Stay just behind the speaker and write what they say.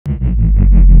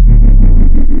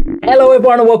Hello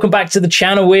everyone and welcome back to the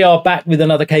channel. We are back with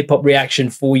another K-pop reaction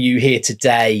for you here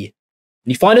today.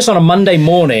 You find us on a Monday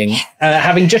morning,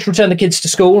 having just returned the kids to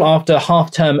school after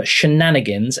half-term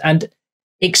shenanigans and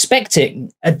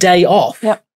expecting a day off.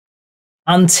 Yep.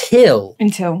 Until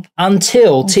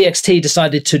TXT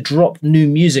decided to drop new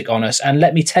music on us, and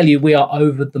let me tell you, we are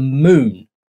over the moon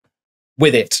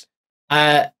with it.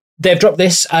 They've dropped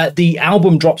this. The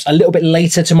album drops a little bit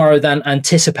later tomorrow than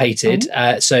anticipated.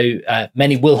 So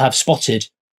many will have spotted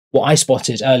what I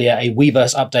spotted earlier, a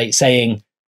Weverse update saying,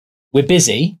 we're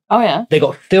busy. Oh, yeah. They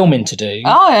got filming to do.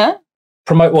 Oh, yeah.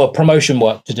 Promotion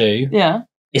work to do. Yeah.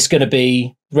 It's going to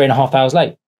be 3.5 hours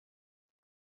late.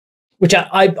 Which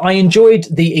I enjoyed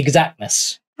the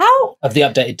exactness of the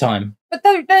updated time. But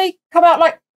don't they come out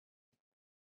like...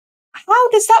 How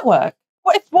does that work?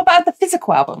 What about the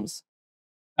physical albums?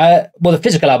 Well, the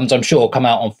physical albums, I'm sure, come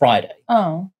out on Friday.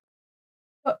 Oh.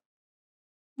 But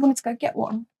I wanted to go get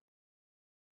one.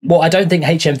 Well, I don't think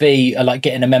HMV are like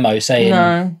getting a memo saying...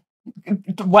 No.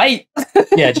 Wait.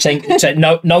 Yeah, just saying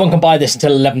no one can buy this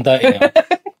until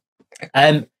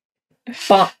 11:30.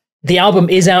 But the album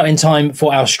is out in time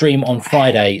for our stream on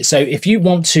Friday. So if you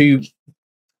want to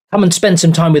come and spend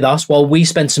some time with us while we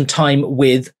spend some time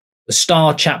with the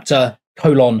Star Chapter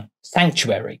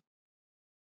Sanctuary,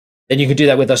 then you can do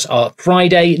that with us on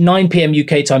Friday, 9 PM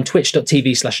UK time,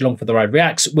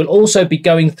 twitch.tv/alongfortheride-reacts. We'll also be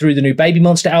going through the new Baby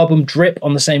Monster album, Drip,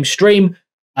 on the same stream.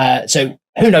 So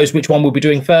who knows which one we'll be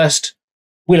doing first.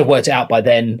 We'll have worked it out by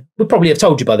then. We'll probably have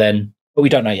told you by then, but we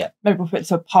don't know yet. Maybe we'll put it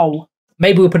to a poll.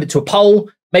 Maybe we'll put it to a poll.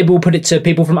 Maybe we'll put it to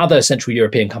people from other Central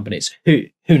European companies. Who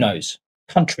knows?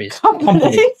 Companies.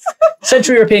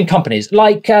 Central European companies,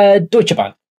 like Deutsche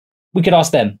Bank. We could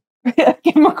ask them. Yeah,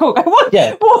 give them a call.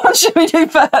 What should we do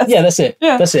first? Yeah, that's it.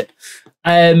 Yeah. That's it.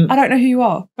 I don't know who you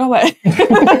are. Go away.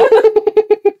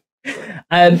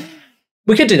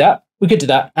 We could do that. We could do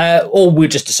that. Or we'll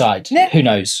just decide. Yeah. Who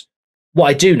knows? What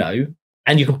I do know,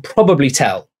 and you can probably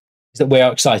tell, is that we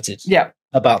are excited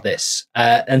about this.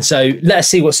 And so let us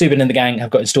see what Subin and the gang have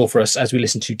got in store for us as we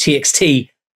listen to TXT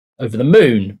Over the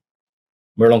Moon.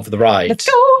 We're along for the ride. Let's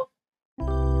go.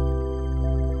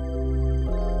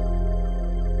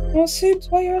 Oh, Subs,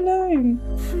 why you're alone?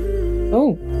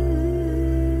 Oh.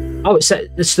 Oh, it's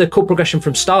the chord progression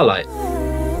from Starlight.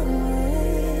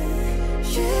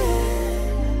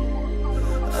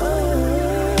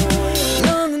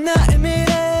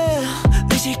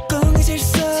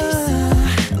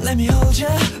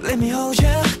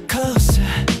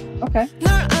 Okay.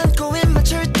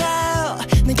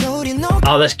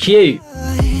 Oh, that's cute.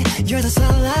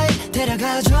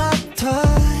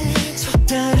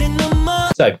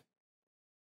 So,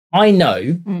 I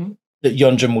know that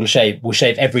Yeonjun will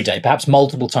shave every day, perhaps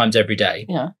multiple times every day.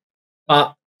 Yeah.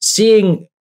 But seeing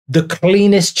the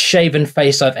cleanest shaven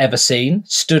face I've ever seen,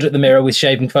 stood at the mirror with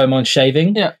shaving foam on,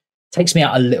 shaving, takes me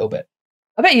out a little bit.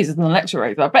 I bet he uses an electric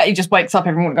razor. I bet he just wakes up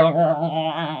every morning going...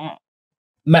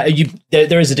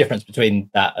 There is a difference between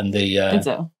that and the and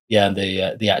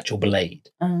the actual blade.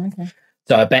 Oh, okay.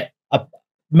 So I bet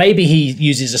maybe he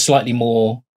uses a slightly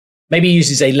more, maybe he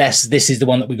uses a less, this is the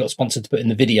one that we got sponsored to put in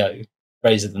the video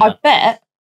razor than that. I bet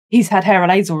he's had hair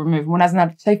laser removal and hasn't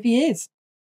had to shave for years.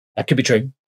 That could be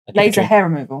true. Laser hair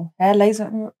removal. Hair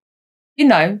laser. You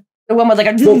know, the one where they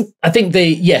go... Well, I think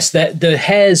the hairs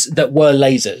that were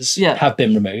lasers have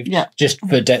been removed just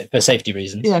for safety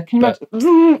reasons. Yeah, can you imagine?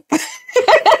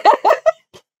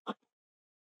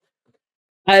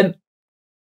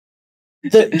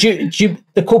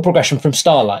 The chord progression from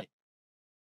Starlight,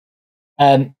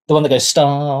 the one that goes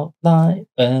Starlight,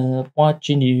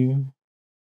 watching you,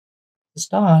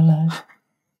 Starlight.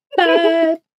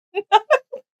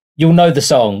 You'll know the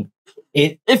song.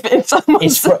 Yeah.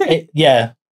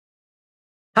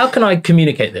 How can I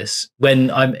communicate this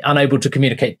when I'm unable to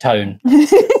communicate tone?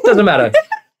 Doesn't matter.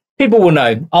 People will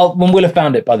know. We'll have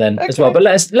found it by then as well. But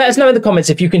let us know in the comments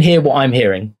if you can hear what I'm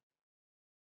hearing.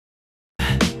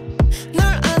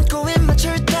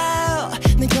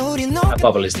 That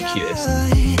bubble is the cutest.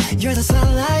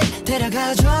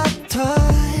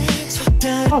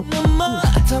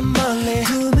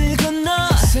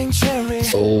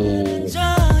 Oh.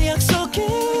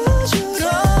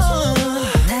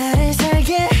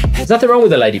 There's nothing wrong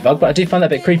with a ladybug, but I do find that a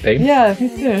bit creepy. Yeah, me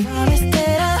too.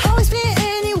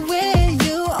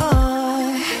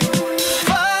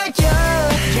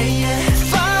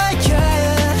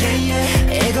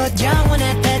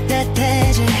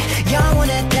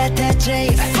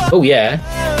 Oh yeah.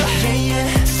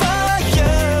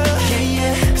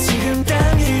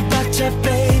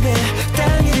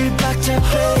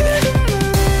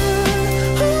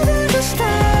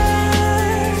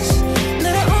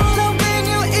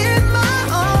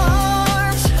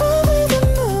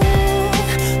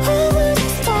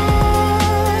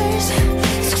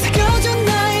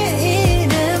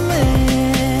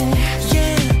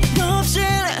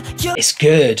 It's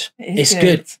good. It's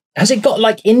good. Has it got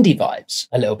like indie vibes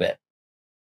a little bit?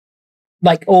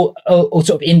 Like or sort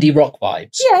of indie rock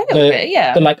vibes? Yeah, a little bit,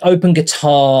 yeah. The like open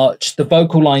guitar, just the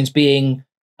vocal lines being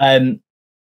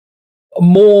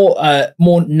more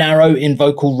narrow in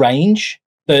vocal range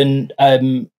than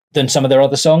some of their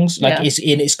other songs. Like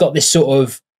it's got this sort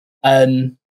of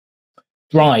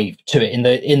drive to it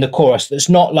in the chorus that's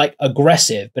not like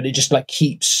aggressive, but it just like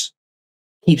keeps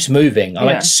moving. I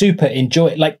like super enjoy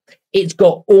it. Like it's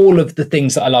got all of the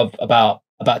things that I love about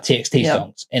TXT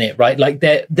songs in it, right? Like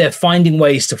they're finding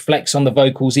ways to flex on the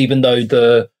vocals, even though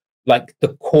the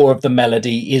core of the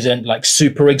melody isn't like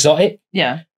super exotic.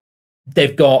 Yeah.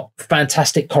 They've got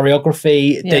fantastic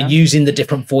choreography. They're using the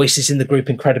different voices in the group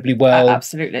incredibly well.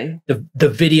 Absolutely. The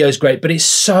video is great, but it's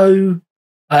so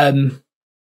I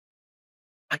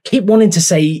keep wanting to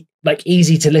say like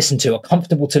easy to listen to or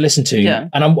comfortable to listen to. Yeah.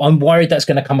 And I'm worried that's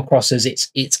going to come across as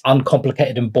it's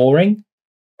uncomplicated and boring.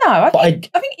 No, I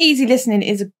think easy listening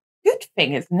is a good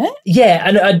thing, isn't it? Yeah,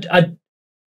 and I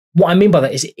what I mean by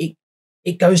that is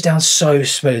it goes down so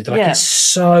smooth. Like it's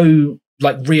so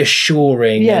like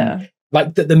reassuring. Yeah. And,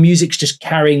 like the music's just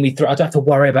carrying me through. I don't have to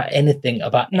worry about anything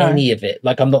about any of it.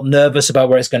 Like I'm not nervous about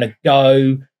where it's going to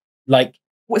go. Like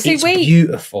it's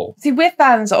beautiful. See, we're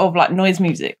fans of like noise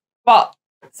music, but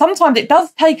sometimes it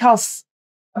does take us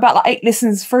about like 8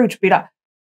 listens through to be like,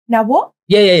 now what?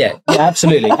 Yeah,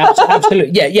 absolutely,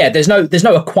 absolutely. Yeah. There's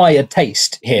no acquired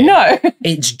taste here. No,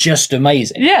 it's just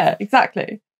amazing. Yeah,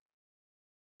 exactly.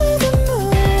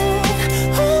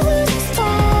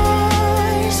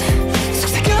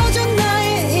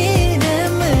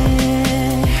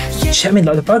 I mean,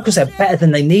 like the vocals are better than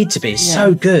they need to be.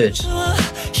 So good.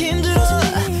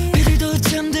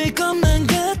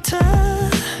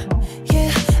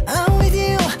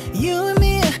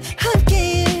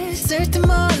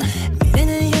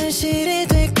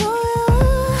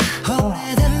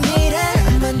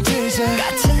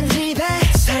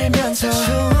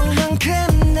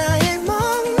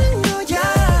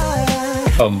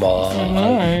 Come on.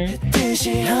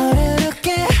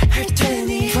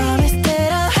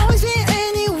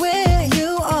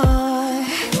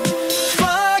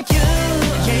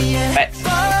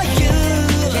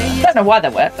 I don't know why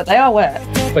they're wet, but they are wet.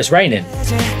 But it's raining.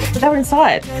 But they're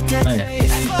inside. Oh, yeah.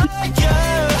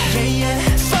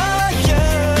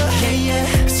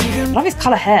 I love his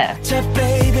colour hair.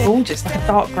 Gorgeous, like a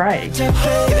dark grey.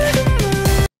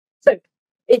 So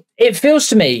it feels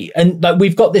to me, and like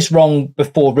we've got this wrong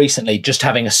before recently, just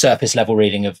having a surface level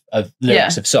reading of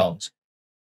lyrics of songs,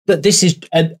 that this is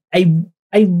a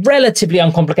relatively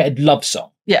uncomplicated love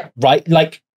song. Yeah. Right?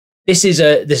 Like this is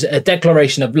a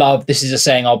declaration of love. This is a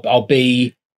saying I'll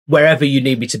be wherever you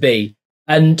need me to be.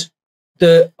 And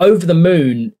the Over the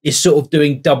Moon is sort of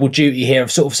doing double duty here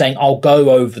of sort of saying I'll go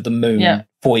over the moon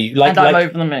for you. Like, and I'm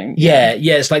over the moon. Yeah.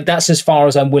 It's like that's as far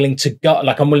as I'm willing to go.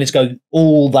 Like I'm willing to go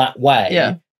all that way.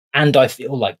 Yeah. And I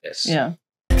feel like this. Yeah.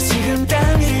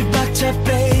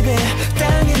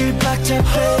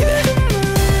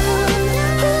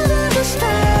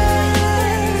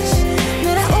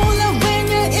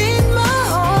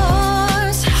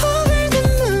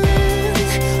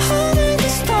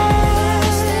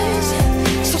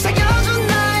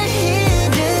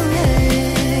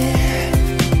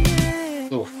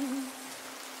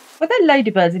 Were there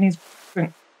ladybirds in his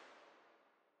drink?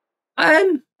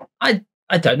 I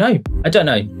don't know.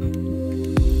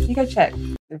 You go check.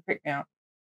 It'll freak me out.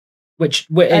 Which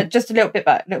just a little bit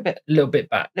back. A little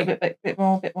bit back. Bit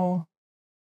more. It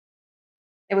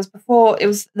was before. It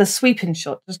was the sweeping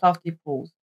shot just after you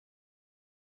paused.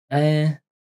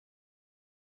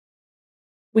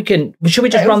 We can. Should we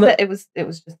just run the? It was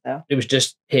just there. It was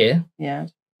just here. Yeah.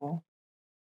 Before.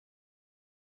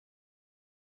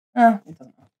 It doesn't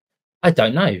matter. I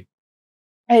don't know.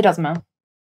 It doesn't matter.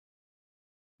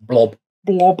 Blob.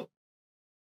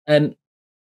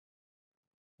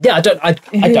 Yeah, I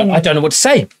don't know what to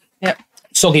say. Yep.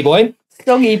 Soggy boy.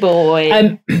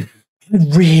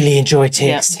 Really enjoy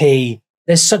TXT. Yep.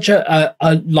 There's such a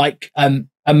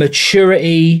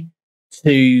maturity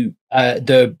to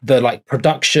the like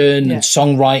production and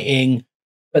songwriting,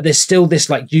 but there's still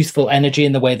this like youthful energy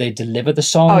in the way they deliver the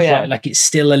songs. Right? Like it's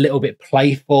still a little bit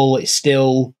playful. It's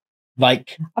still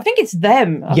like I think it's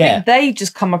them. I think they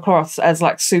just come across as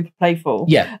like super playful.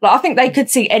 Yeah. Like I think they could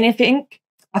sing anything.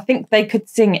 I think they could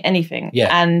sing anything. Yeah.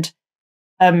 And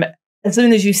as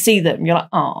soon as you see them, you're like,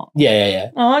 oh.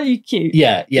 Yeah. Oh, you cute.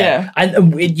 Yeah.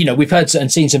 And we've heard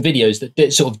and seen some videos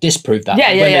that sort of disprove that.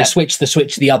 Yeah. When they switch the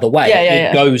switch the other way,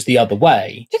 it goes the other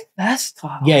way. Just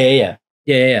versatile. Yeah.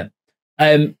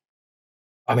 I'm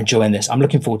enjoying this. I'm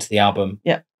looking forward to the album.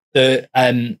 Yeah.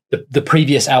 the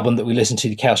previous album that we listened to,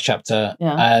 the Chaos Chapter,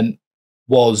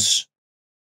 was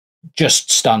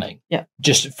just stunning. Yeah,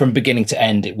 just from beginning to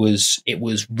end, it was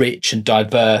rich and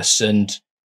diverse, and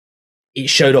it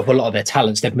showed off a lot of their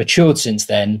talents. They've matured since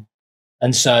then,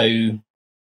 and so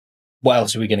what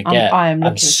else are we going to get?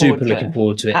 I'm super looking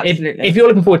forward to it. Absolutely. If you're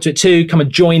looking forward to it too, come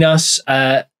and join us.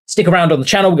 Stick around on the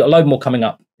channel. We've got a load more coming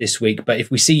up this week. But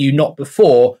if we see you not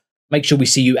before, make sure we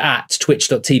see you at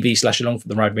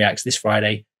twitch.tv/alongfortheride reacts this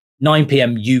Friday, 9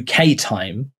 p.m. UK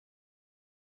time.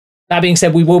 That being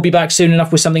said, we will be back soon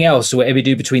enough with something else. So whatever you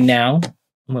do between now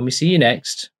and when we see you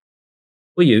next,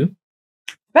 for you.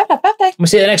 Birthday. We'll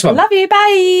see you in the next one. Love you.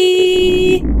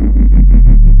 Bye.